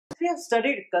we have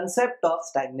studied concept of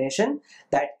stagnation,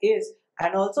 that is,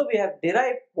 and also we have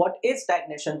derived what is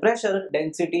stagnation pressure,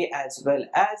 density as well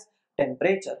as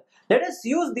temperature. Let us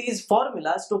use these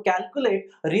formulas to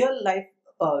calculate real life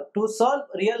to solve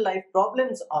real life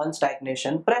problems on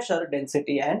stagnation pressure,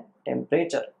 density and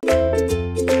temperature.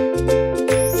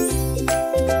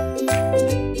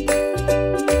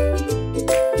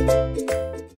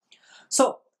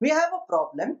 So we have a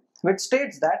problem which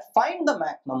states that find the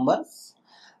Mach number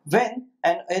when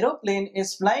an aeroplane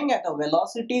is flying at a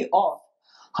velocity of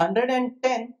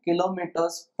 110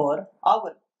 kilometers per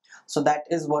hour. So that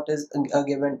is what is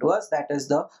given to us, that is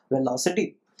the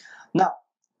velocity. Now,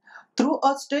 through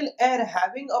a still air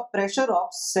having a pressure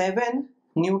of 7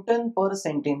 Newton per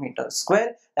centimeter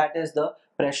square, that is the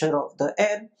pressure of the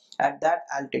air at that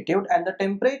altitude, and the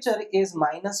temperature is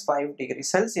 -5 degrees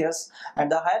Celsius. At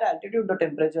the higher altitude the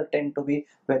temperature tend to be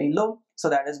very low, so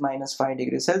that is -5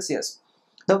 degrees Celsius.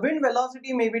 The wind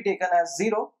velocity may be taken as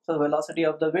 0, so the velocity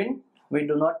of the wind we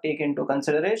do not take into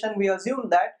consideration. We assume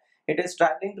that it is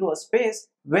traveling through a space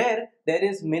where there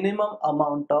is minimum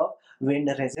amount of wind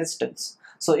resistance.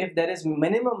 So if there is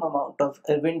minimum amount of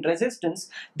wind resistance,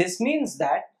 this means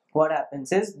that what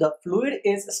happens is the fluid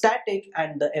is static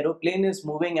and the aeroplane is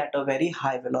moving at a very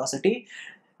high velocity,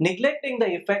 neglecting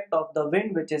the effect of the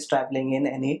wind which is traveling in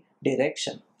any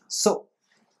direction. So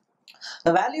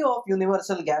the value of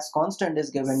universal gas constant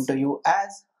is given to you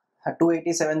as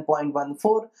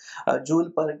 287.14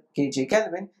 joule per kg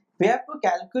Kelvin. We have to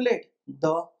calculate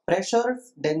the pressure,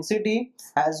 density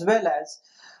as well as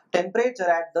temperature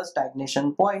at the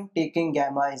stagnation point, taking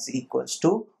gamma is equals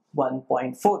to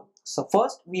 1.4. So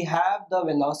first we have the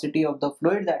velocity of the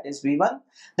fluid, that is V1,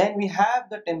 then we have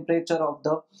the temperature of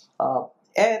the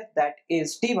air, that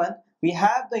is T1, we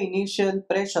have the initial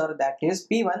pressure, that is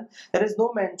P1. There is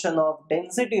no mention of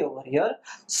density over here,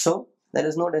 so there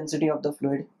is no density of the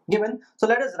fluid given. So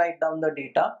let us write down the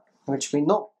data which we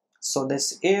know. So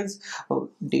this is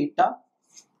data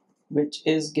which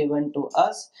is given to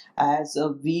us as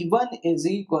V1 is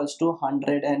equals to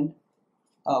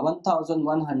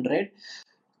 1100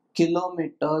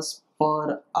 kilometers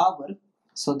per hour.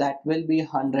 So that will be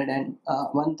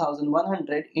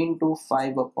 1100 into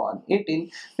 5 upon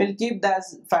 18. We'll keep that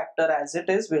factor as it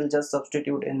is. We'll just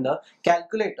substitute in the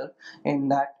calculator in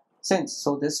that sense.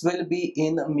 So this will be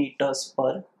in meters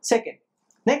per second.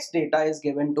 Next data is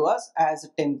given to us as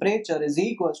temperature is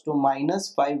equals to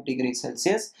 -5 degrees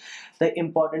Celsius. The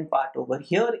important part over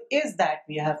here is that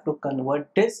we have to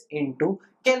convert this into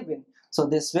Kelvin. So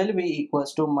this will be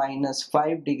equals to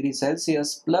 -5 degrees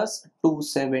Celsius plus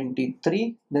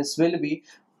 273. This will be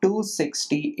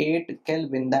 268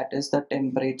 Kelvin. That is the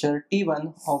temperature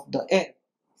T1 of the air.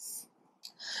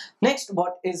 Next,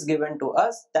 what is given to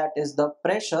us, that is the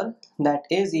pressure, that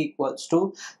is equals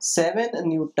to 7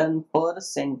 Newton per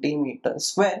centimeter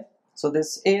square. So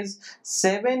this is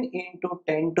 7 into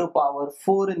 10 to power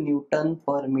 4 Newton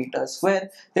per meter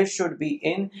square. This should be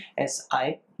in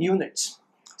SI units.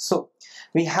 So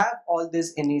we have all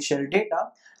this initial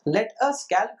data. Let us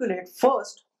calculate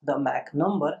first the Mach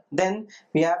number, then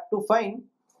we have to find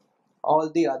all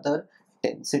the other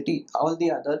density, all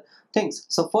the other things.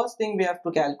 So first thing we have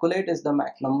to calculate is the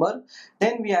Mach number,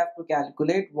 then we have to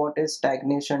calculate what is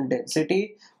stagnation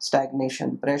density,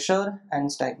 stagnation pressure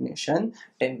and stagnation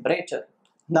temperature.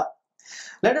 Now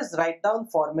let us write down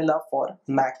formula for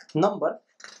Mach number.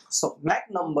 So Mach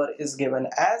number is given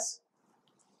as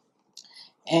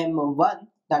M1,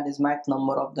 that is Mach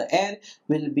number of the air,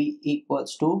 will be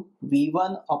equals to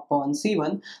V1 upon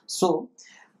C1. So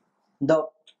the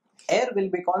air will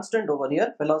be constant over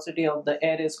here, velocity of the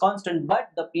air is constant,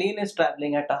 but the plane is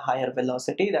traveling at a higher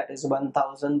velocity, that is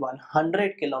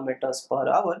 1100 kilometers per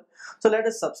hour. So let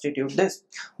us substitute this.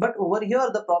 But over here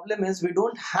the problem is we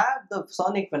don't have the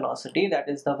sonic velocity, that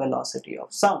is the velocity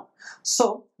of sound.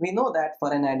 So we know that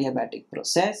for an adiabatic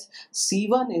process,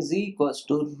 C1 is equals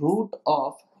to root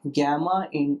of gamma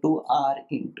into R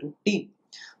into T.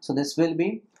 So this will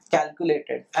be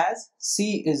calculated as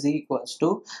C is equals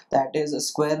to, that is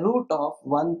square root of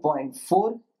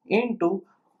 1.4 into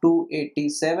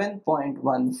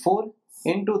 287.14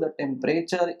 into the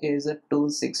temperature is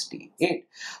 268.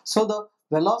 So the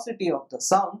velocity of the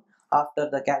sound after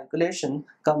the calculation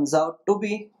comes out to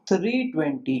be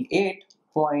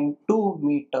 328.2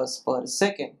 meters per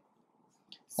second.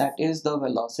 That is the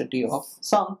velocity of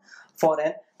sound for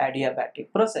an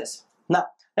adiabatic process.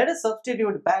 Now let us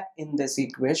substitute back in this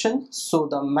equation. So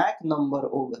the Mach number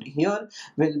over here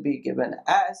will be given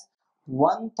as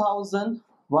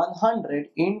 1100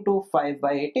 into 5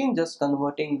 by 18, just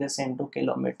converting this into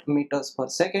kilometers per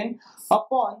second,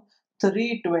 upon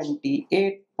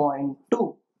 328.2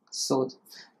 0.2. So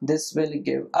this will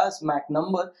give us Mach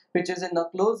number which is in the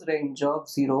close range of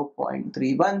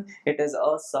 0.31. It is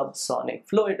a subsonic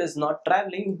flow. It is not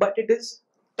traveling, but it is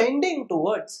tending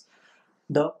towards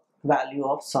the value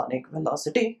of sonic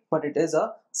velocity, but it is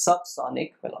a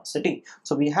subsonic velocity.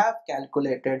 So we have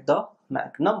calculated the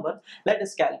Mach number. Let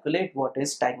us calculate what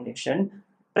is stagnation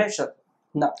pressure.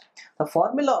 Now, the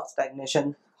formula of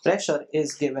stagnation pressure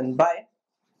is given by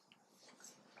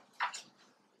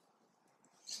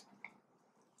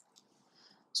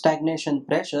stagnation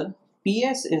pressure.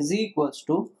 PS is equals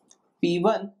to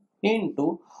P1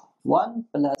 into 1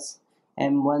 plus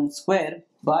m1 square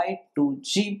by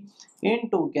 2g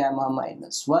into gamma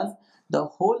minus 1, the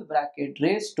whole bracket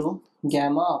raised to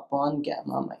gamma upon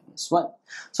gamma minus 1.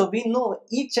 So we know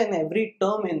each and every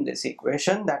term in this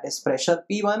equation, that is pressure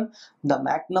P1, the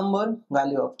Mach number,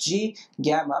 value of g,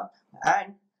 gamma,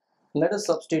 and let us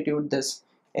substitute this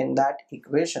in that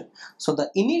equation. So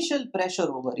the initial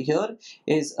pressure over here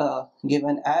is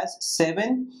given as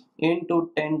 7 into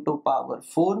 10 to power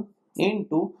 4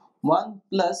 into 1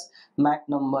 plus Mach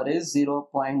number is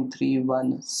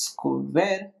 0.31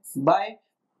 square by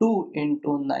 2 into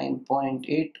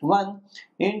 9.81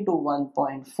 into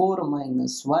 1.4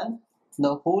 minus 1,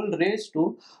 the whole raised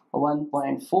to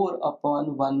 1.4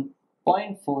 upon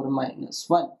 1.4 minus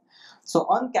 1. So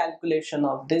on calculation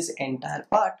of this entire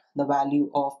part, the value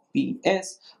of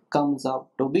PS comes out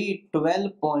to be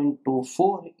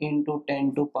 12.24 into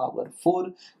 10 to power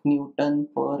 4 Newton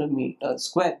per meter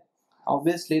square.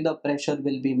 Obviously, the pressure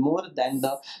will be more than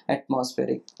the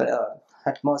atmospheric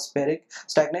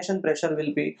stagnation pressure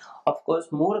will be, of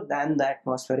course, more than the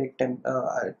atmospheric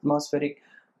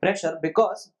pressure,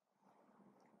 because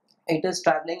it is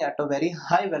traveling at a very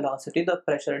high velocity. The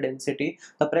pressure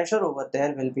over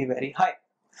there will be very high.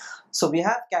 So we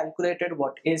have calculated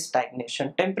what is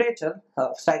stagnation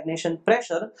stagnation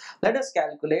pressure. Let us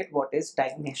calculate what is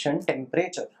stagnation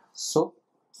temperature. So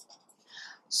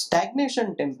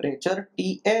stagnation temperature,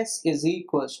 Ts is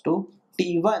equals to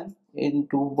T1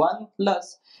 into 1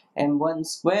 plus m1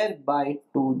 square by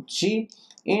 2g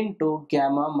into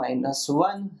gamma minus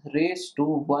 1 raised to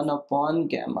 1 upon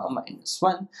gamma minus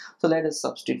 1. So let us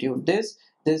substitute this.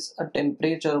 This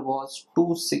temperature was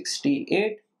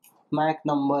 268. Mach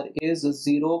number is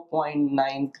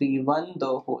 0.931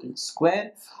 the whole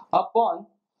square upon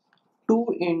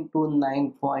 2 into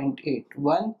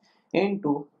 9.81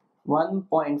 into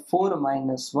 1.4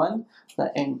 minus 1,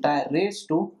 the entire raised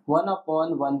to 1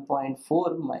 upon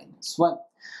 1.4 minus 1.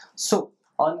 So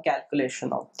on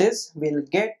calculation of this, we'll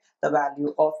get the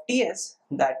value of Ts,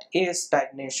 that is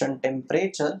stagnation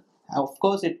temperature. Of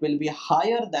course, it will be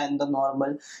higher than the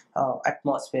normal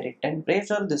atmospheric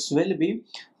temperature. This will be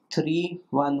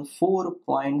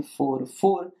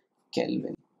 314.44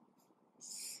 Kelvin.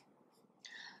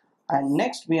 And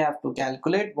next we have to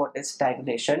calculate what is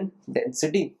stagnation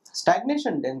density.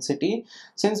 Stagnation density,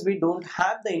 since we don't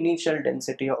have the initial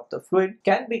density of the fluid,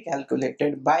 can be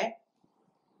calculated by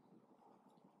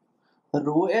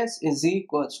rho s is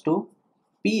equals to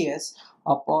Ps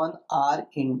upon R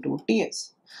into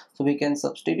Ts. So we can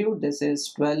substitute, this is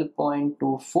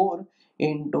 12.24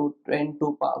 into 10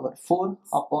 to power 4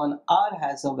 upon R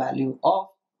has a value of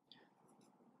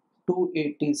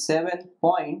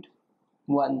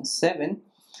 287.17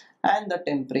 and the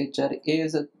temperature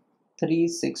is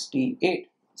 368.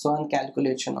 So on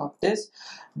calculation of this,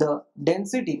 the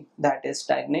density, that is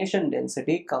stagnation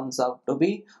density, comes out to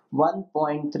be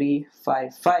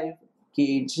 1.355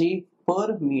 kg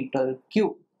per meter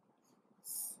cube.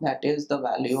 That is the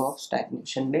value of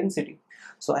stagnation density.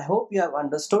 So I hope you have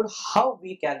understood how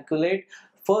we calculate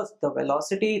first the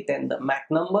velocity, then the Mach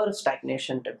number,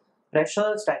 stagnation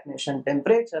pressure, stagnation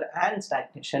temperature, and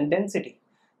stagnation density.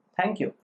 Thank you.